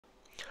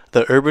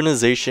The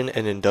urbanization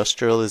and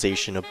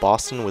industrialization of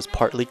Boston was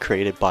partly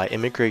created by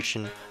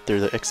immigration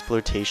through the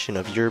exploitation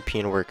of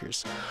European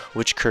workers,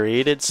 which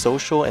created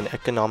social and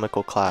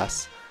economical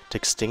class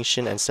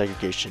distinction and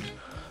segregation.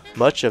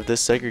 Much of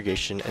this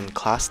segregation and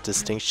class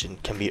distinction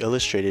can be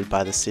illustrated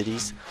by the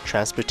city's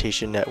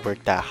transportation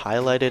network that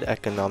highlighted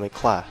economic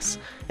class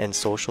and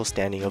social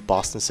standing of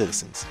Boston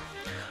citizens.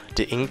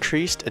 The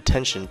increased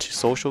attention to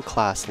social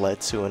class led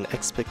to an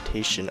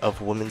expectation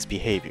of women's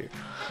behavior,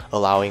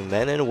 allowing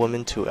men and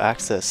women to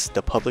access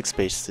the public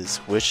spaces,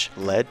 which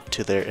led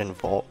to their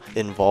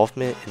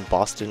involvement in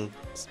Boston's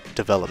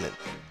development.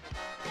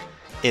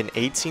 In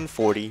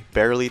 1840,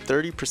 barely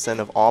 30%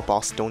 of all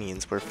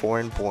Bostonians were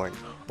foreign-born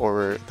or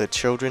were the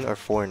children of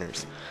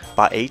foreigners.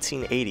 By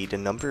 1880, the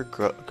number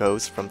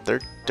goes from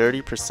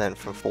 30%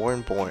 from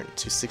foreign-born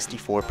to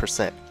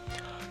 64%.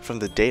 From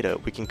the data,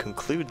 we can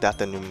conclude that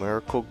the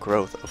numerical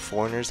growth of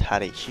foreigners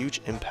had a huge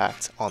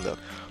impact on the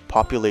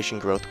population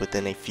growth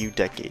within a few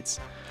decades.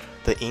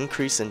 The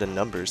increase in the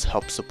numbers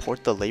helped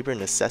support the labor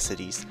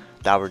necessities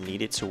that were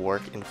needed to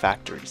work in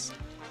factories.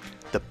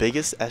 The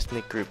biggest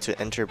ethnic group to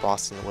enter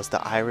Boston was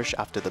the Irish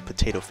after the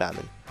potato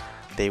famine.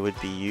 They would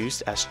be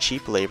used as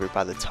cheap labor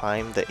by the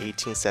time the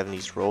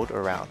 1870s rolled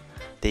around.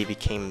 They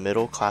became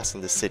middle class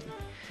in the city.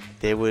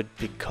 They would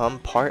become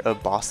part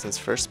of Boston's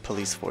first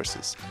police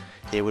forces.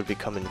 They would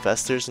become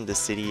investors in the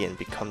city and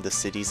become the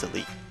city's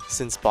elite.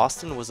 Since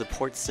Boston was a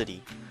port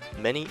city,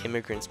 many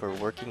immigrants were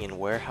working in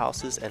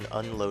warehouses and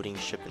unloading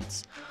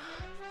shipments.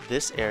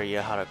 This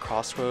area had a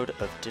crossroad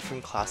of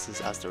different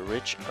classes as the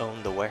rich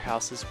owned the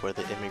warehouses where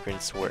the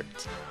immigrants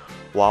worked.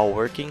 While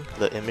working,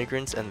 the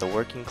immigrants and the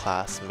working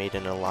class made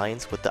an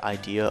alliance with the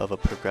idea of a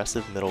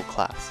progressive middle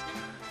class.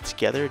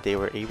 Together, they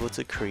were able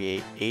to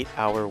create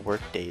 8-hour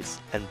workdays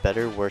and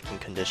better working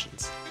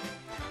conditions.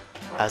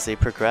 As they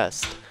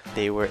progressed,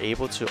 they were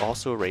able to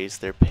also raise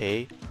their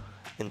pay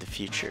in the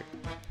future.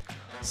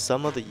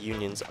 Some of the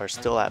unions are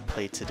still at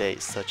play today,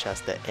 such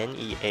as the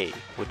NEA,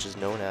 which is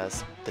known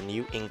as the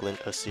New England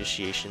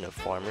Association of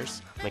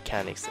Farmers,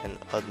 Mechanics, and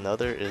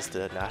another is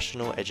the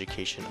National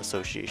Education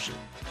Association.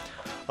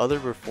 Other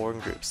reform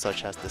groups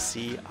such as the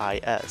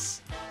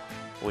CIS,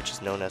 which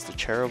is known as the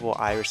Charitable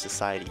Irish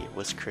Society,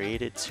 was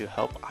created to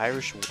help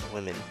Irish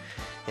women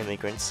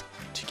immigrants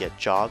to get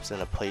jobs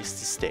and a place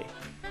to stay.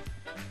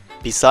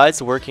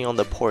 Besides working on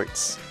the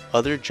ports,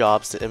 other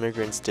jobs the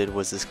immigrants did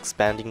was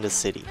expanding the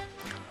city.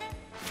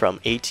 From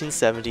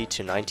 1870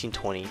 to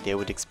 1920, they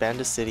would expand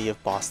the city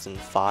of Boston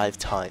 5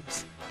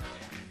 times.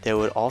 They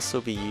would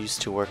also be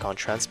used to work on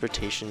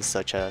transportation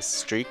such as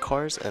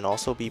streetcars and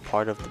also be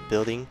part of the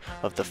building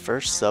of the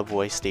first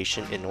subway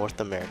station in North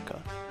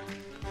America.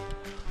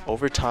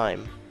 Over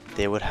time,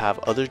 they would have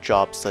other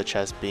jobs such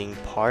as being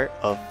part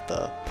of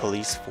the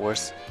police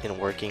force and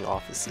working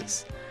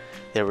offices.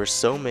 There were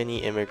so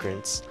many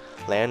immigrants,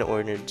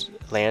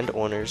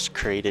 landowners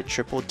created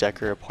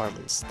triple-decker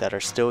apartments that are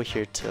still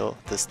here till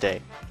this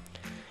day.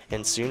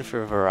 And soon,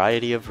 for a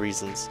variety of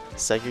reasons,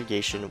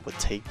 segregation would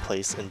take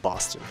place in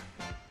Boston.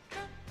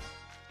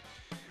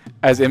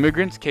 As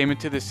immigrants came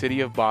into the city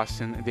of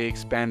Boston, they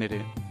expanded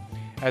it.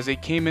 As they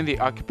came in, they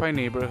occupied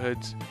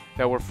neighborhoods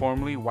that were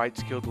formerly white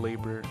skilled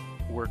labor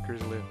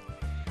workers lived.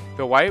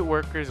 The white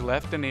workers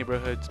left the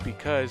neighborhoods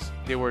because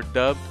they were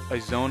dubbed a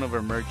zone of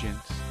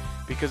emergence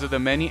because of the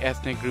many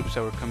ethnic groups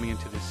that were coming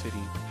into the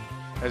city.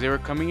 As they were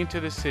coming into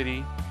the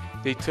city,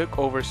 they took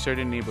over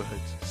certain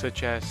neighborhoods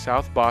such as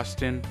South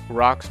Boston,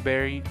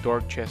 Roxbury,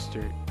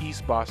 Dorchester,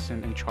 East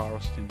Boston, and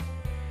Charleston.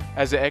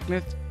 As the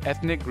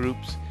ethnic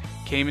groups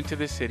came into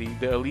the city,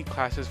 the elite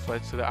classes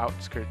fled to the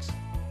outskirts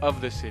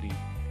of the city,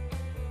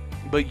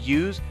 but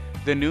used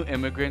the new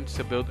immigrants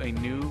to build a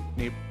new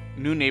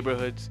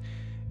neighborhoods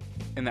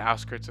in the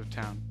outskirts of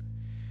town.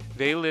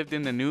 They lived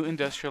in the new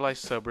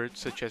industrialized suburbs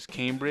such as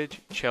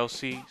Cambridge,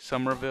 Chelsea,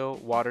 Somerville,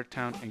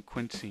 Watertown, and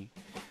Quincy.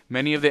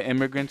 Many of the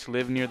immigrants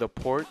lived near the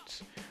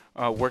ports,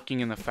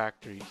 working in the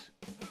factories.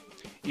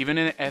 Even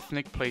in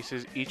ethnic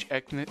places, each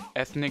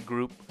ethnic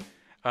group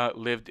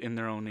lived in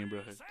their own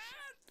neighborhoods.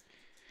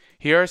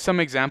 Here are some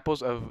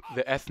examples of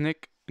the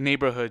ethnic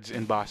neighborhoods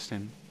in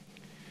Boston.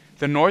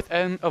 The north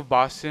end of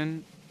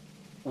Boston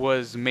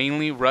was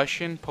mainly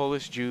Russian,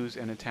 Polish Jews,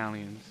 and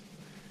Italians.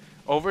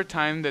 Over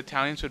time, the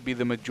Italians would be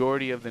the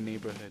majority of the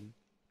neighborhood.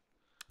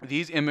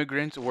 These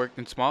immigrants worked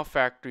in small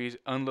factories,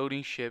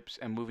 unloading ships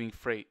and moving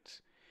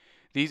freights.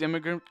 These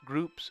immigrant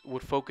groups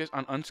would focus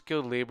on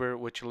unskilled labor,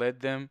 which led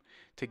them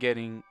to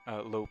getting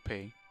low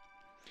pay.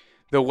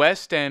 The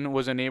West End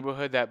was a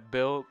neighborhood that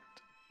built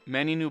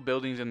many new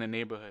buildings in the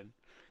neighborhood.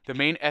 The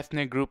main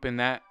ethnic group in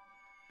that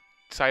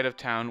side of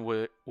town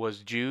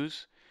was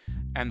Jews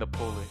and the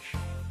Polish.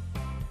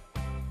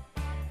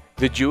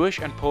 The Jewish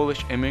and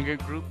Polish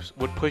immigrant groups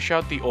would push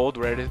out the old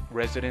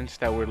residents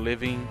that were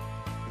living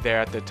there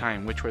at the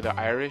time, which were the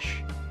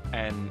Irish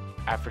and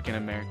African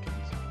Americans.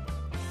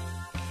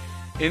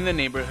 In the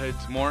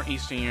neighborhoods, more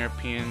Eastern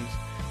Europeans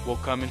will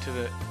come into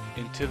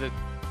the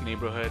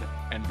neighborhood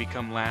and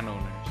become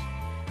landowners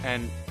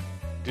and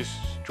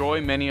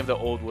destroy many of the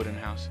old wooden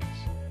houses.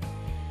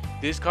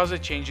 This caused a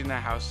change in the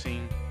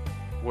housing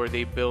where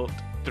they built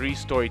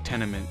 3-story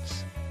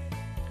tenements.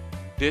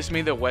 This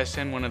made the West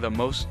End one of the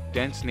most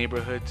dense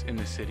neighborhoods in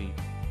the city.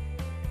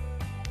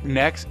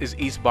 Next is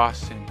East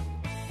Boston.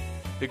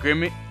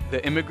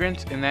 The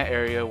immigrants in that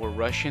area were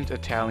Russians,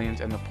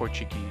 Italians, and the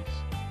Portuguese.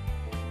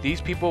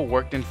 These people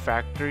worked in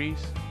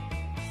factories,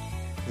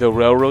 the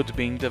railroads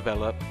being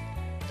developed,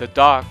 the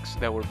docks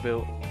that were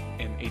built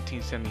in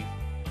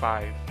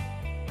 1875,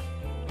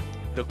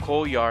 the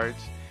coal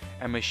yards,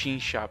 and machine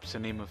shops, to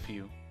name a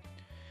few.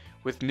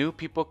 With new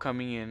people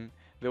coming in,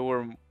 there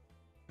were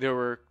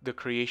the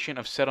creation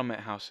of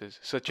settlement houses,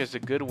 such as the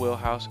Goodwill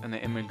House and the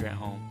Immigrant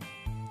Home.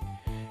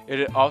 It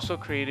had also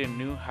created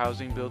new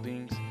housing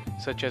buildings,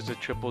 such as the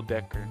Triple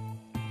Decker,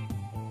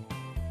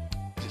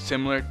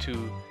 similar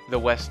to the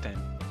West End.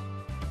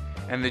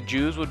 And the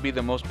Jews would be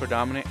the most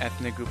predominant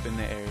ethnic group in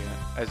the area,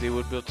 as they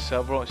would build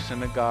several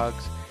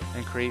synagogues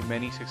and create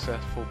many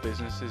successful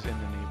businesses in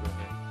the neighborhood.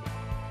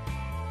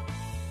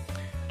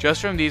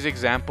 Just from these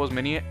examples,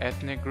 many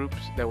ethnic groups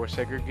that were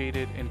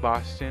segregated in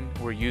Boston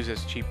were used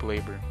as cheap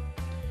labor,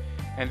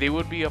 and they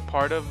would be a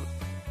part of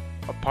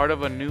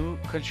a new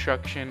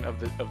construction of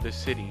the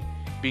city,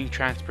 being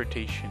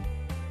transportation.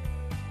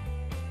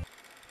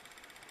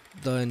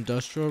 The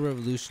Industrial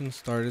Revolution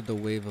started the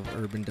wave of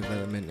urban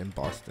development in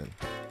Boston.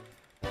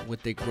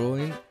 With a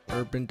growing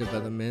urban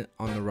development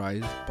on the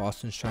rise,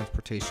 Boston's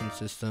transportation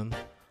system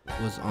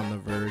was on the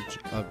verge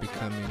of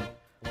becoming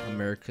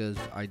America's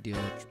ideal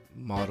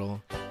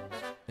model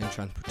in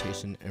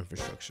transportation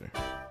infrastructure.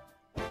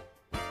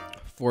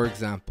 For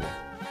example,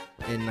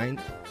 in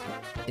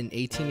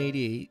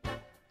 1888,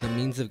 the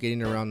means of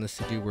getting around the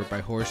city were by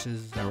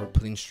horses that were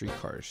pulling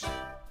streetcars.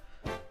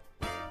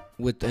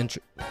 With the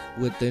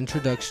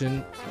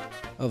introduction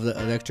of the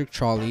electric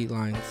trolley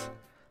lines,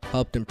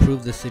 helped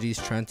improve the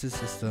city's transit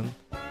system,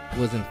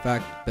 was in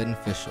fact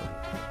beneficial.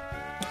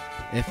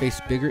 It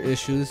faced bigger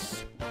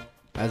issues,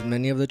 as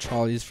many of the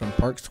trolleys from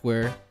Park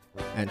Square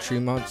and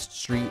Tremont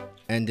Street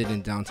ended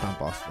in downtown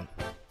Boston.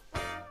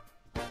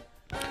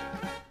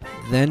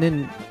 Then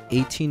in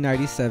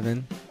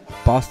 1897,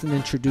 Boston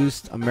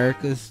introduced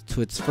America's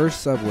to its first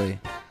subway,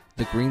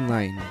 the Green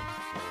Line,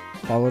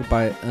 followed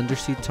by an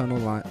undersea tunnel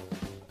line,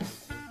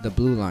 the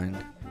Blue Line,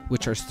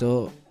 which are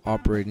still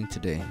operating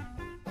today.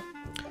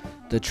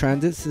 The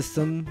transit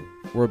system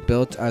were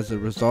built as a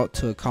result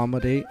to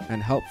accommodate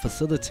and help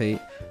facilitate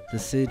the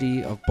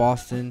city of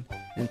Boston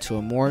into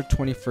a more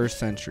 21st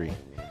century,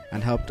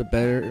 and helped a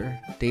better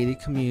daily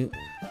commute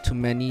to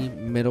many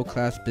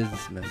middle-class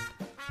businessmen,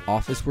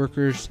 office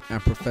workers,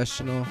 and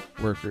professional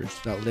workers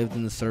that lived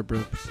in the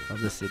suburbs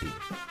of the city.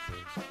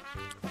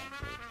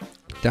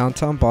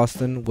 Downtown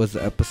Boston was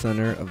the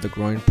epicenter of the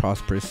growing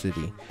prosperous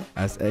city,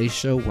 as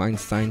Aisha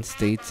Weinstein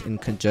states in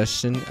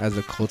Congestion as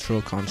a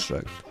Cultural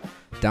Construct.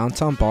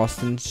 Downtown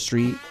Boston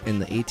Street in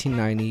the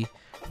 1890s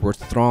were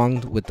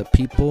thronged with the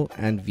people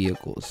and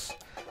vehicles.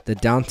 The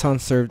downtown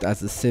served as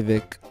the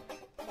civic,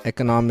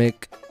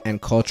 economic, and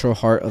cultural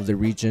heart of the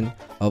region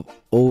of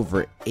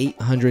over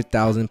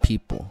 800,000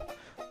 people,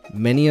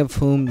 many of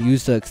whom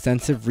used the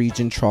extensive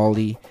region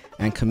trolley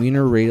and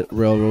commuter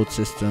railroad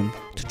system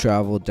to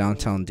travel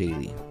downtown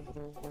daily.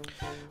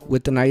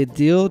 With an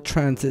ideal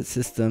transit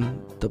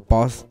system, the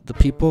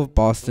people of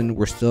Boston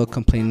were still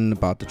complaining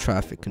about the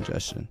traffic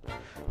congestion.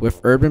 With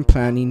urban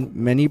planning,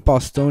 many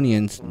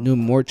Bostonians knew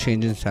more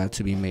changes had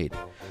to be made.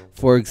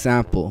 For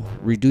example,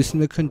 reducing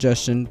the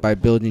congestion by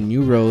building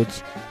new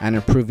roads and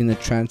improving the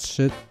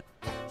transit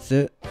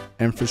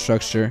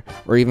infrastructure,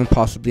 or even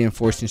possibly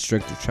enforcing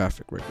stricter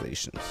traffic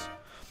regulations.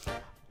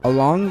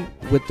 Along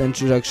with the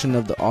introduction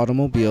of the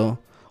automobile,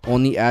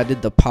 only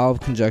added the pile of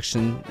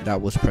congestion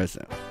that was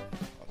present.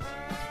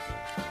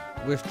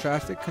 With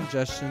traffic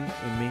congestion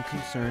a main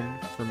concern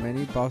for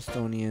many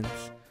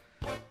Bostonians,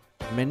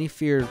 many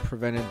feared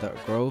prevented the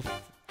growth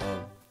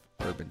of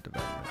urban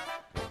development.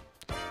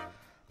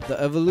 The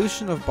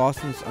evolution of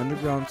Boston's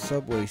underground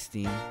subway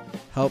scheme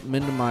helped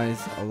minimize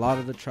a lot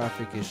of the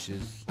traffic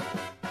issues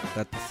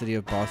that the city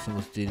of Boston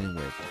was dealing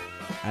with,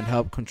 and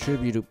helped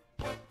contribute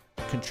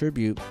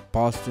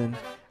Boston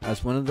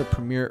as one of the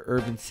premier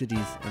urban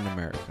cities in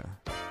America.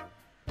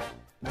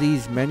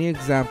 These many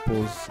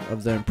examples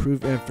of the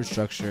improved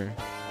infrastructure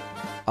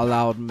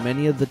allowed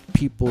many of the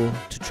people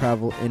to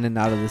travel in and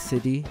out of the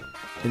city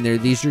in their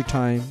leisure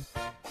time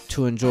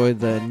to enjoy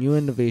the new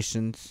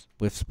innovations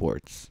with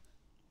sports.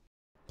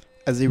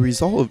 As a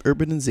result of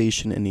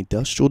urbanization and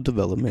industrial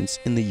developments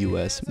in the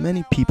U.S.,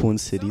 many people in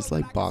cities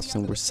like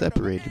Boston were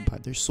separated by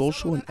their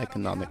social and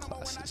economic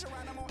classes.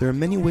 There are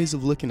many ways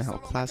of looking at how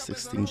class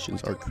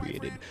distinctions are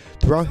created.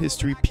 Throughout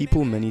history,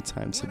 people many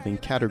times have been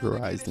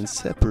categorized and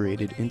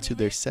separated into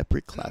their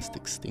separate class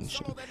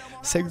distinction.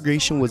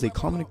 Segregation was a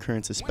common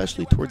occurrence,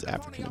 especially towards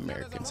African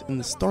Americans. In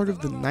the start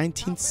of the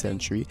 19th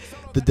century,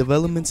 the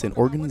developments and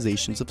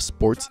organizations of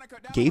sports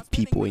gave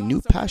people a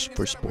new passion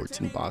for sports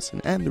in Boston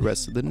and the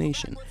rest of the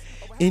nation.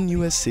 In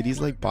U.S. cities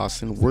like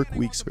Boston, work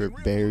weeks were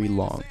very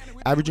long,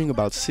 averaging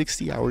about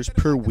 60 hours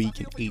per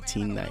week in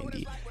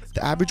 1890.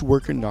 The average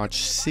worker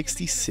notched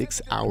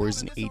 66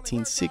 hours in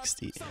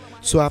 1860.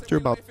 So after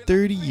about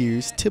 30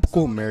 years,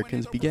 typical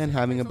Americans began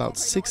having about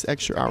 6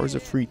 extra hours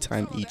of free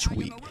time each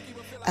week.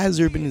 As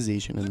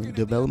urbanization and the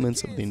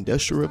developments of the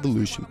Industrial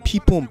Revolution,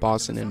 people in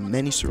Boston and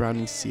many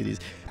surrounding cities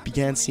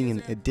began seeing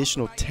an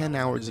additional 10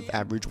 hours of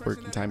average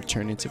working time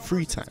turn into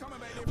free time.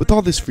 With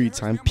all this free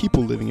time,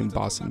 people living in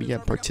Boston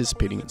began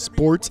participating in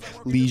sports,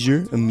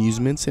 leisure,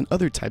 amusements, and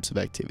other types of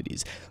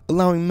activities,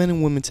 allowing men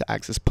and women to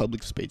access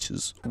public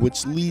spaces,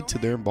 which lead to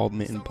their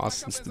involvement in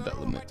Boston's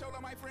development.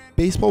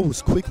 Baseball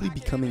was quickly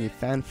becoming a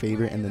fan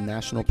favorite and the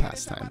national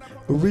pastime.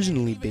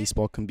 Originally,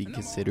 baseball can be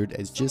considered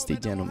as just a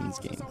gentleman's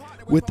game.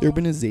 With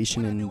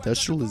urbanization and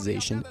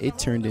industrialization, it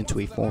turned into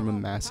a form of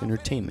mass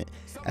entertainment,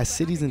 as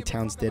cities and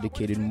towns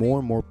dedicated more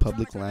and more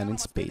public land and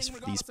space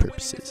for these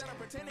purposes.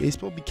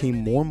 Baseball became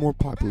more and more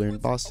popular in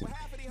Boston.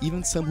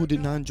 Even some who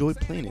did not enjoy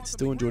playing it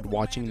still enjoyed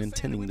watching and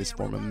attending this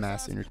form of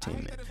mass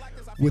entertainment.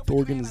 With the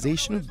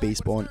organization of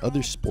baseball and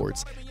other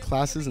sports,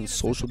 classes and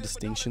social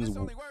distinctions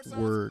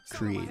were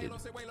created.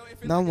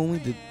 Not only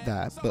did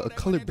that, but a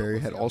color barrier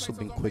had also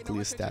been quickly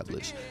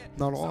established.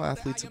 Not all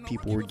athletes and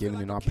people were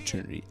given an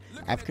opportunity.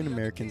 African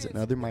Americans and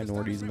other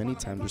minorities many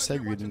times were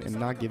segregated and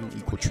not given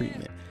equal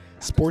treatment.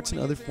 Sports and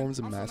other forms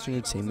of mass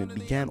entertainment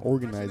began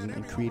organizing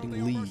and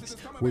creating leagues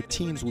where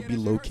teams would be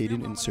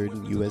located in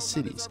certain U.S.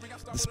 cities.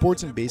 The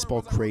sports and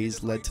baseball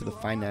craze led to the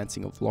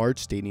financing of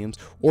large stadiums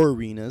or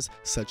arenas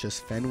such as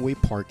Fenway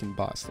Park in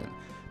Boston.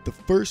 The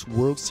first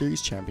World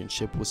Series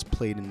championship was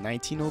played in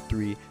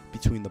 1903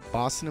 between the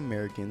Boston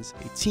Americans,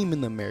 a team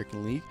in the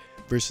American League,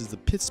 versus the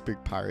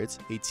Pittsburgh Pirates,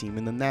 a team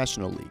in the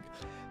National League.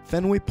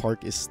 Fenway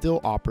Park is still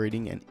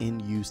operating and in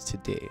use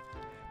today.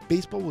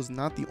 Baseball was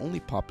not the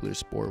only popular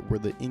sport where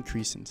the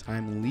increase in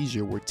time and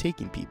leisure were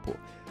taking people.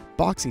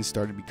 Boxing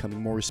started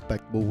becoming more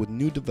respectable with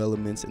new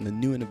developments and the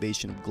new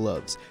innovation of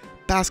gloves.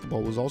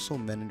 Basketball was also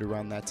invented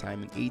around that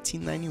time. In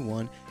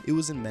 1891, it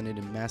was invented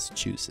in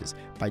Massachusetts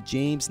by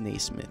James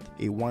Naismith,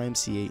 a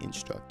YMCA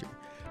instructor.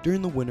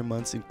 During the winter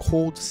months in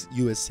cold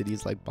U.S.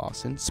 cities like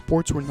Boston,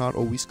 sports were not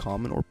always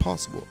common or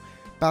possible.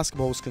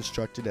 Basketball was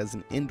constructed as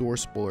an indoor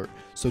sport,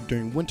 so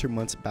during winter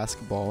months,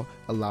 basketball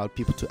allowed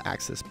people to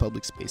access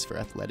public space for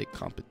athletic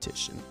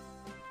competition.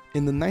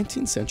 In the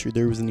 19th century,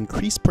 there was an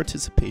increased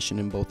participation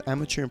in both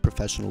amateur and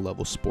professional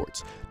level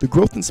sports. The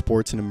growth in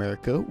sports in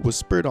America was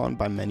spurred on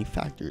by many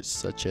factors,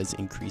 such as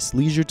increased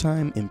leisure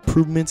time,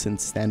 improvements in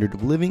standard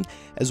of living,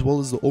 as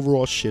well as the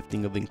overall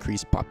shifting of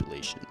increased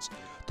populations.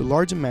 The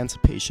large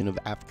emancipation of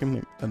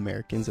African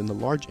Americans and the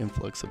large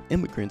influx of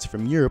immigrants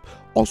from Europe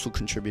also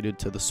contributed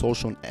to the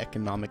social and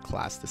economic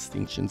class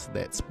distinctions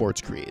that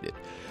sports created.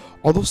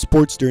 Although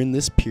sports during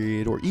this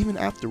period or even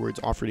afterwards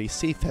offered a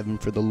safe haven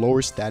for the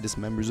lower status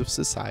members of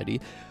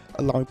society,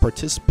 allowing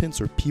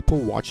participants or people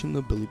watching the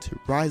ability to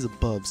rise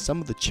above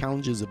some of the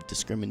challenges of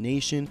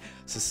discrimination,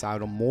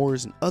 societal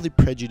mores, and other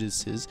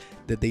prejudices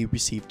that they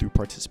received through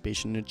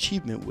participation and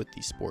achievement with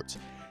these sports.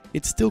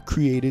 It still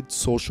created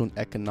social and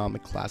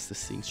economic class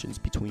distinctions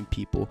between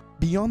people.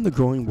 Beyond the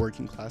growing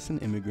working class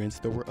and immigrants,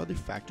 there were other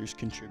factors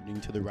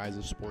contributing to the rise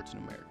of sports in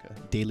America.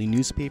 Daily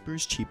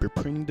newspapers, cheaper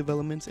printing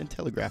developments, and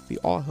telegraphy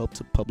all helped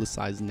to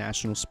publicize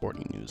national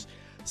sporting news.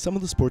 Some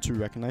of the sports we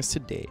recognize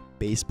today,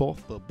 baseball,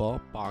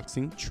 football,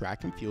 boxing,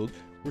 track and field,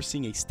 were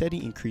seeing a steady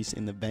increase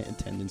in event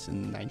attendance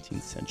in the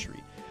 19th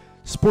century.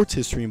 Sports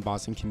history in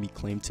Boston can be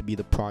claimed to be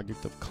the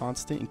product of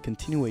constant and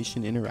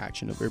continuation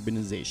interaction of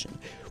urbanization.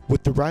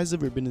 With the rise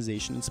of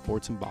urbanization in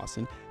sports in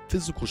Boston,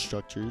 physical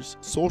structures,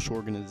 social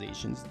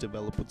organizations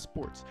developed with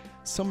sports.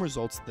 Some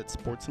results that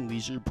sports and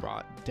leisure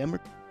brought: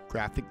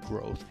 demographic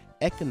growth,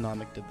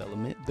 economic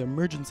development, the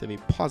emergence of a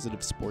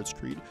positive sports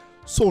creed,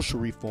 social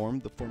reform,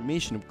 the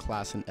formation of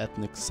class and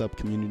ethnic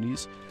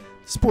subcommunities.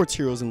 Sports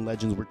heroes and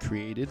legends were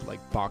created, like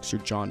boxer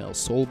John L.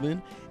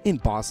 Sullivan. In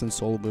Boston,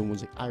 Sullivan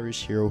was an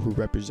Irish hero who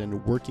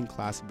represented working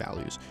class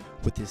values.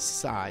 With his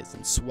size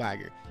and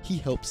swagger, he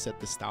helped set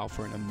the style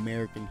for an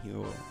American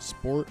hero,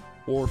 sport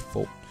or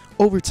folk.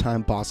 Over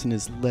time, Boston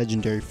is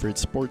legendary for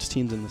its sports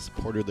teams and the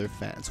support of their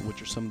fans,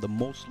 which are some of the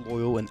most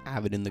loyal and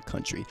avid in the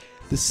country.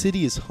 The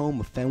city is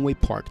home of Fenway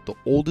Park, the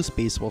oldest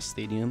baseball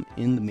stadium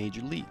in the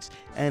major leagues,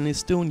 and is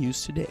still in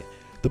use today.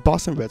 The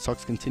Boston Red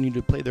Sox continue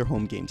to play their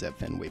home games at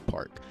Fenway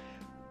Park.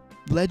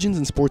 Legends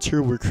and sports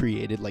heroes were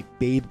created, like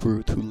Babe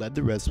Ruth, who led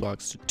the Red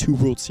Sox to 2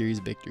 World Series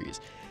victories.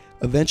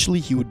 Eventually,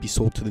 he would be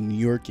sold to the New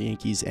York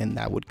Yankees, and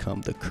that would come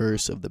the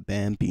curse of the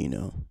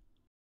Bambino.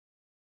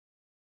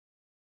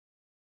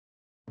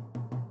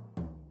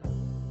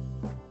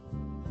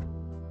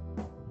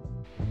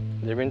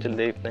 During the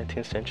late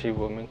 19th century,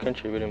 women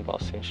contributed in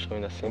Boston,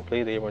 showing that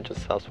simply they weren't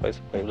just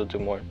housewives but able to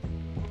do more.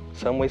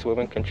 Some ways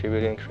women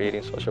contributed in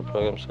creating social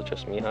programs such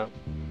as MIHA,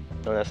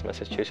 known as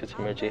Massachusetts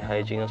Emergency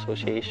Hygiene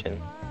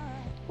Association,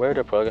 where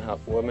the program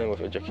helped women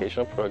with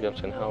educational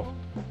programs and health.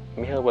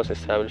 MIHA was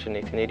established in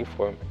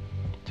 1884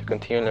 to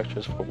continue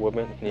lectures for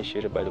women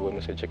initiated by the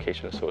Women's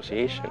Education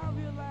Association.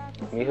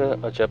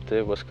 MIHA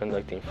objective was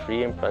conducting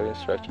free and private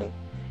instruction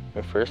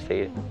in first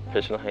aid,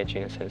 personal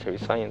hygiene, and sanitary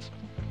science.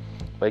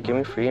 by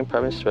giving free and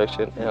private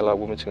instruction and allow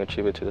women to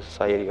contribute to the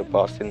society of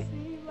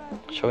Boston,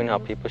 showing how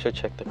people should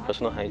check their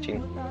personal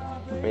hygiene.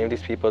 Many of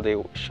these people they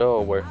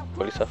show were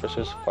police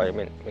officers,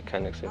 firemen,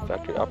 mechanics, and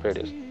factory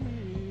operatives.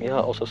 Mia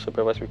also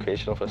supervised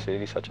recreational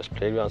facilities such as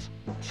playgrounds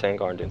and sand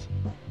gardens,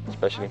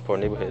 especially in poor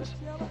neighborhoods,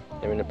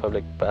 and in the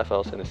public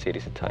bathhouse in the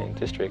city's Italian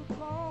district.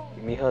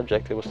 Mia's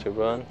objective was to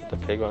run the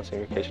playgrounds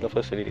and recreational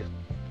facilities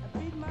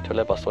to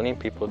let Bostonian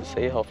people to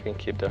stay healthy and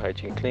keep their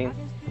hygiene clean,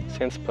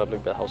 since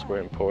public bathhouses were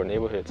in poor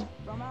neighborhoods.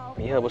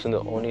 Mia wasn't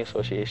the only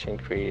association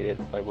created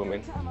by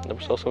women. There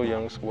was also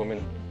Young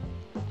Women's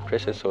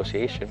Christian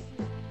Association,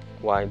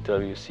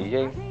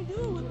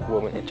 YWCA,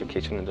 Women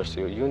Education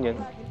Industrial Union,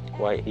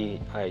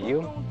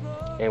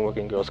 YEIU, and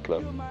Working Girls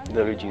Club,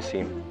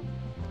 WGC.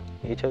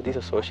 Each of these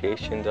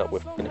associations dealt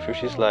with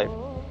beneficiaries' life,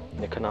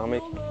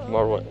 economic,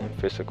 moral, and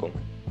physical.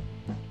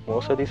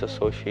 Most of these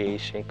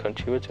associations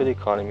contribute to the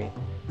economy,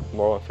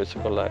 moral, and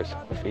physical lives,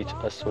 with each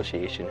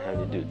association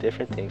having to do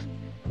different things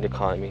in the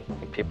economy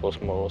and people's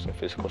morals and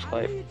physical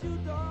life.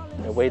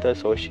 The way the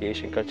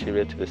association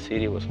contributed to the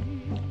city was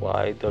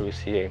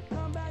YWCA,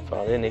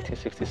 founded in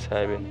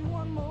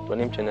 1867,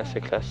 running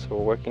gymnastic classes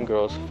for working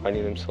girls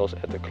finding themselves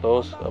at the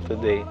close of the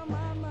day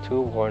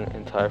too worn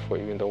and tired for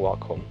even the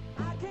walk home,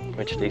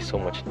 which they so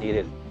much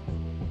needed.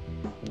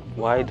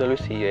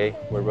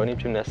 YWCA were running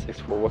gymnastics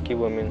for working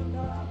women.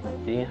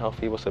 Being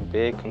healthy was a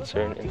big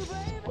concern in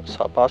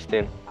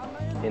Boston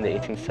in the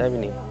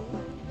 1870s,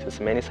 since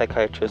many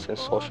psychiatrists and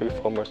social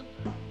reformers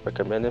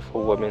recommended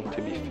for women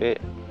to be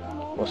fit,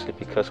 mostly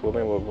because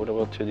women were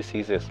vulnerable to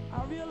diseases.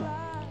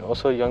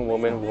 Also, young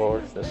women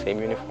wore the same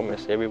uniform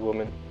as every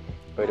woman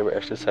where they were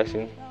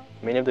exercising.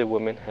 Many of the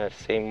women had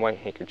the same white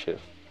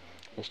handkerchief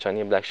and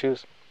shiny black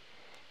shoes.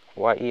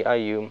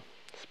 YEIU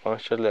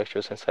sponsored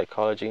lectures in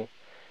psychology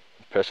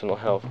and personal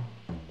health,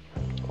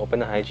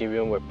 opened a hygiene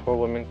room where poor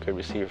women could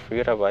receive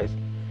free advice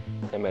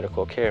and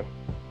medical care,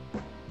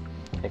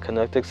 and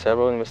conducted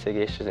several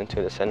investigations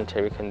into the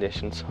sanitary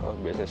conditions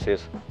of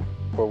businesses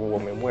where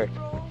women worked.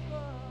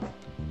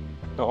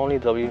 Not only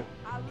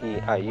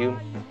WEIU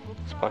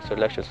sponsored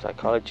lectures in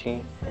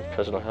psychology and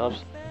personal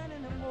health,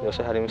 they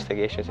also had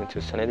investigations into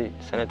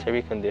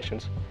sanitary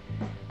conditions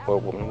where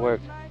women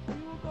worked.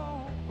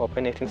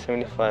 Opened in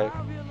 1875,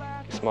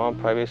 a small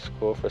private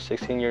school for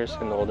 16 years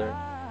and older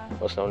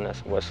was known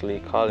as Wesley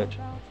College,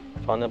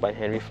 founded by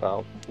Henry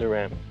Fowle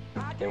Durham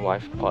and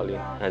wife Pauline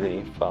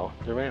Hadley Fowle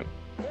Durham.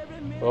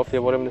 Both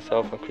devoted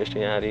themselves on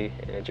Christianity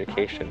and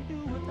education.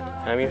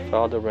 Henry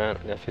Fowle Durham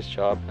left his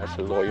job as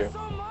a lawyer,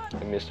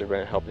 and Mr.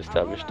 Durham helped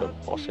establish the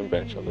Boston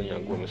branch of the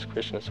Young Women's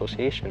Christian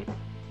Association.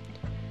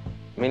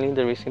 Mainly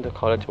the reason the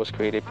college was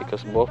created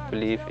because both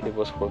believed it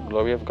was for the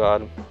glory of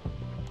God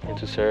and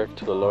to serve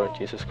to the Lord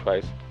Jesus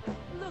Christ,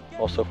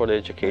 also for the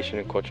education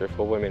and culture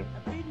for women.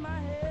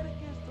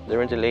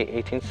 During the late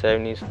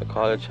 1870s, the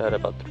college had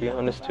about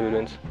 300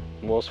 students,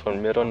 most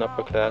from middle and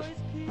upper class.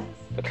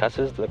 The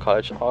classes the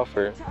college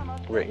offered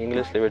were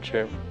English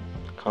literature,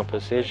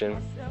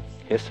 composition,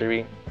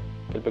 history,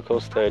 biblical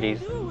studies,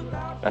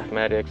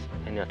 mathematics,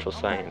 and natural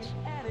science.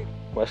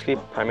 Wesley's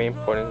primary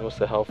importance was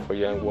the health for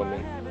young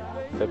women.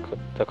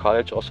 The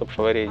college also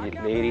provided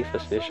a lady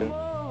physician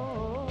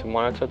to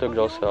monitor the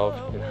girls' health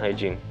and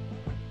hygiene.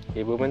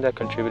 A woman that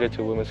contributed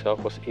to women's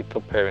health was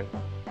Ethel Perrin,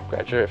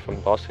 graduate from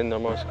Boston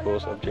Normal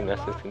Schools of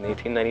Gymnastics in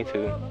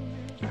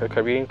 1892. Her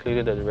career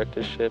included the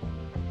directorship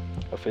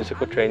of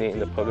physical training in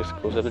the public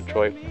schools of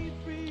Detroit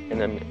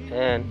and an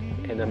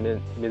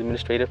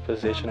administrative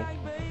position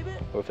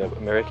with the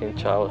American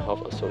Child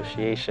Health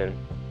Association.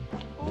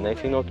 In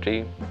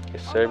 1903, a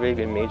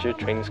survey in major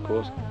training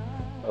schools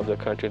of the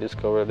country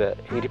discovered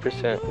that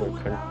 80%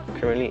 were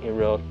currently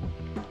enrolled,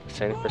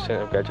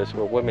 70% of graduates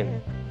were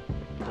women,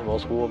 and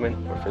most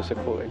women were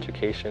physical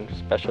education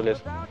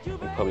specialists in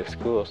public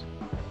schools.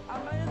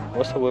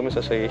 Most of Women's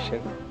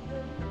Association,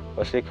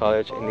 Wesley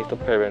College, and Ethel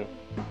Perrin,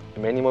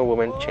 and many more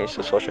women changed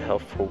the social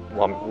health for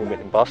women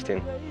in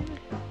Boston.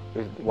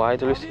 With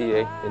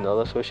YWCA and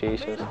other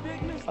associations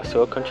are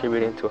still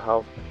contributing to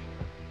help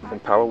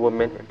empower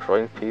women and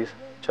promoting peace,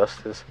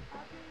 justice,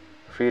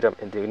 freedom,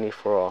 and dignity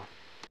for all.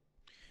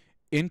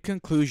 In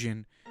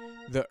conclusion,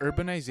 the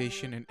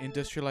urbanization and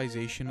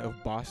industrialization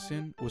of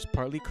Boston was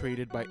partly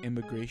created by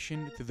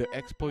immigration through the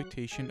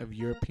exploitation of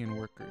European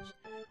workers,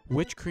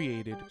 which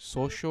created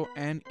social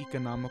and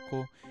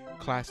economical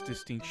class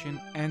distinction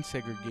and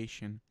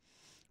segregation.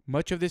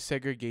 Much of this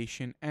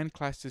segregation and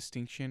class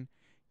distinction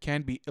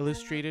can be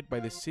illustrated by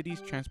the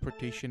city's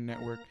transportation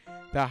network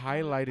that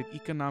highlighted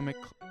economic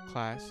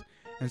class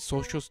and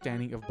social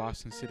standing of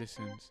Boston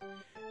citizens.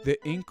 The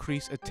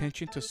increased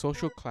attention to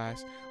social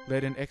class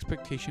led an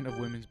expectation of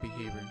women's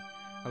behavior,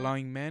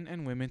 allowing men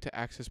and women to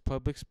access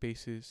public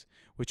spaces,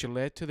 which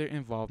led to their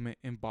involvement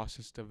in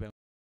Boston's development.